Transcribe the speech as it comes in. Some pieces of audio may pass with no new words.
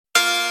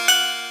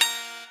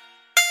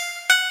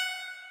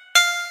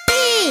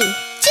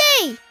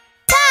G,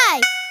 tie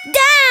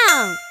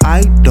down.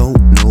 I don't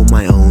know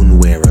my own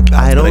whereabouts.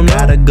 I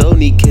gotta go,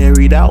 need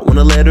carried out.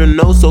 Wanna let her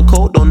know, so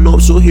cold, don't know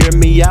if she'll hear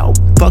me out.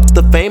 Fuck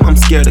the fame, I'm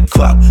scared of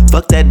clout.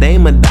 Fuck that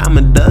dame, a dime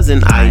a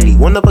dozen. I need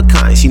one of a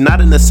kind. She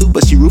not in a suit,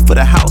 but she roof for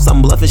the house.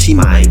 I'm bluffing, she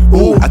mine.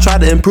 Ooh, I try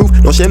to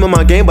improve, no shame in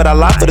my game, but I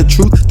lie for the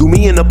truth. Threw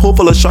me in a pool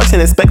full of sharks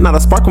and expect not a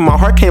spark when my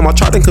heart came all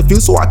charred and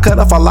confused. So I cut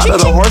off a lot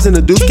of the whores in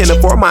the deuce. Can't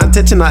afford my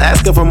attention, I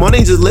ask her for money,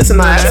 just listen.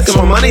 I ask her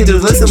for money,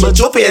 just listen. But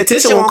you'll pay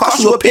attention, won't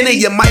cost you a penny.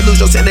 You might lose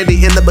your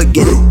sanity in the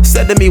beginning.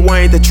 Said to me, why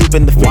ain't the truth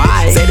in the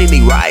finish? Said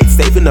any right,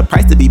 saving the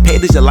price to be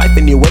paid is your life,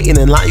 and you're waiting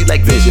in line, you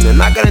like vision.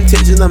 And I got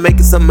intentions of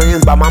making some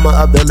millions by mama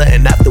a villa,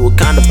 and after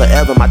Wakanda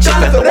forever. My chick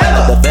got the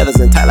weather, the feathers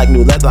and tight like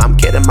new leather. I'm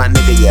kidding my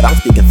nigga, yet I'm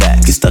speaking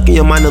facts. Get stuck in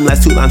your mind, them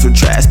last 2 lines were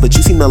trash, but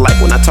you seem to like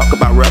when I talk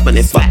about rubbing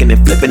and fucking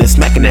and flipping and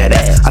smacking that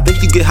ass. I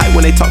think you get hype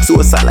when they talk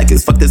suicide like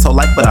it's fuck this whole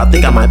life, but I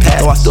think I might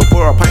pass. So I still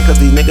pour a pint cause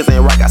these niggas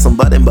ain't right. Got some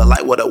button, but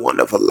like what a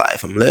wonderful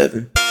life I'm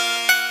living.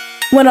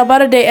 When I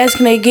bought it, they ask,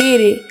 can they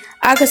get it?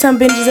 I got some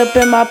binges up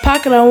in my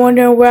pocket, I'm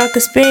wondering where I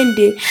could spend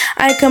it.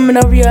 I ain't coming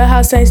over your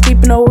house, I ain't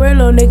sleeping nowhere,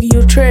 little nigga,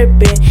 you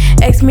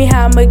trippin'. Ask me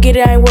how I'ma get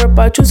it, I ain't worried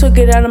about you, so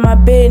get out of my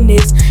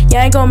business.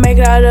 Yeah, I ain't gon' make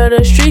it out of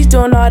the streets,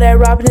 doing all that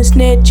robbing and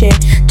snitching.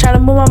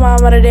 Tryna move my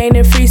mom out of there in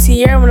the free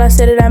Sierra, when I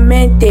said it, I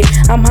meant it.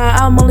 I'm high,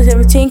 I'm only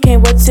 17,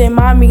 can't wait to say,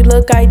 mommy,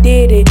 look, I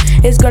did it.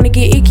 It's gonna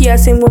get icky, I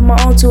seen with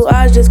my own 2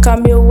 eyes, just call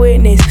me a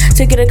witness.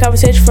 To get a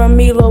conversation from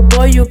me, little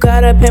boy, you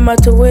gotta pay my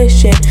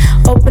tuition.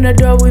 Open the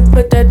door, we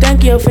put that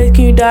thank you, your face,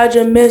 can you dodge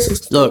your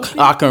missiles? Look,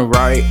 I can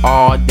write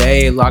all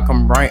day like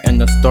I'm writing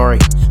the story.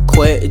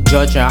 Quit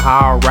judging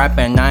how I rap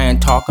and I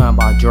ain't talking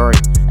about jewelry.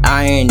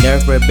 I ain't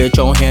never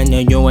bitch on hand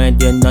and you ain't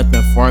did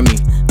nothing for me.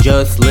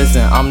 Just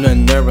listen, I'm the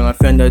nerve, I'm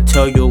finna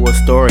tell you a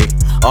story.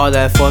 All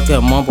that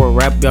fucking mumble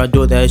rap, y'all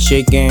do that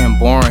shit getting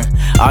boring.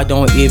 I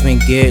don't even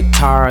get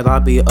tired, I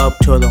be up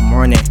till the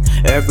morning.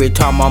 Every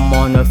time I'm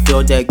on the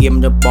field, they give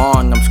me the ball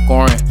and I'm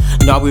scoring.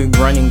 Now we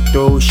running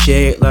through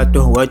shit like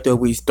the weather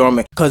we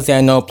storming. Cause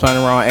ain't no playing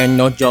around, ain't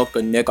no joker,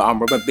 nigga. I'm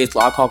rubbing bitch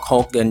like Hulk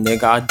Hogan,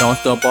 nigga. I don't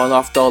steal ball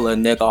off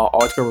stolen, nigga. I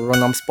always can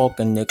run, I'm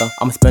spoken, nigga.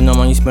 I'm spending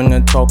money,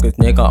 spending tokens,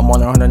 nigga. I'm on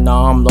 100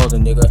 now, I'm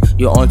loading, nigga.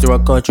 You on 0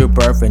 cut, you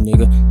perfect,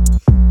 nigga.